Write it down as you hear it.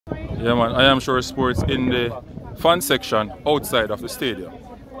Yeah man, I am sure sports in the fan section outside of the stadium.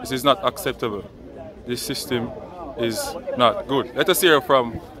 This is not acceptable. This system is not good. Let us hear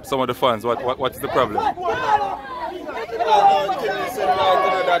from some of the fans what is the problem.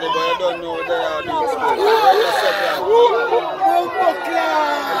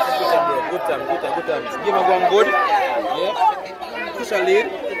 Good time. Give me one good. Yeah. Push a lead.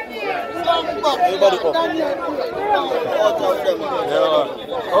 Everybody up. Yeah.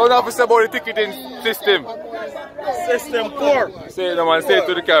 How do you say about the ticketing system? System poor. Say it, man. Say it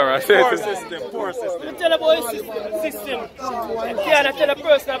to the camera. Say Poor it to system. Poor system. You tell about the system. You can't tell a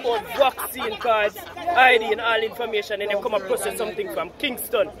person about vaccine cards, ID and all information and then come and process something from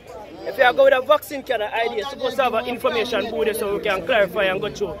Kingston. If you go with a vaccine card and ID, you're supposed to have an information board so we can clarify and go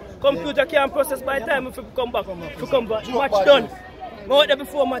through. Computer can't process by the time if you come back. Match done. We out there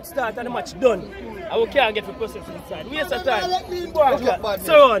before match start and the match done. And we can't get the process inside. Waste of time.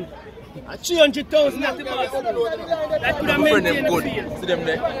 So on. 300,000 at the boss. That could have maintained the field. See them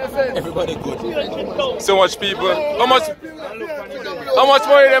there. Everybody good. so much people. How much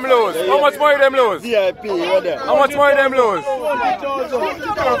money them lose? How much money them lose? VIP, what there? How much money them lose?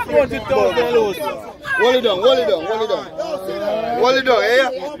 40,000 lose. Hold it down, eh?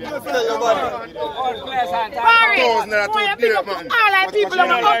 All our people are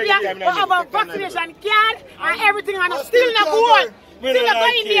up here who have a vaccination card and everything and still not good. Still not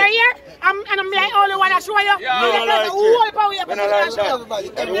going there here. And I'm like, all I want to show you.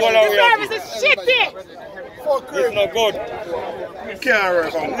 The service is shitty. It's not good. Can't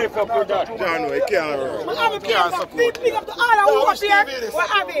work. Lift up with that. Can't support. Big up to all our who up here.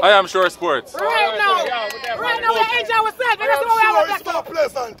 I am sure sports. Right now, we enjoy ourselves. That's what we have up here.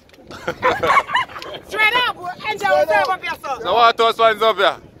 Straight up, we enjoy ourselves up here, sir. So what those ones up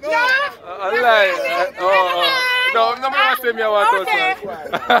here? Yeah? No, I'm not going to say me what those ones.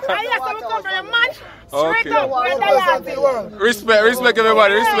 I just have to come from a man. Okay. Straight up, Respect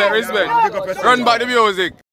everybody. Respect. Run back the music.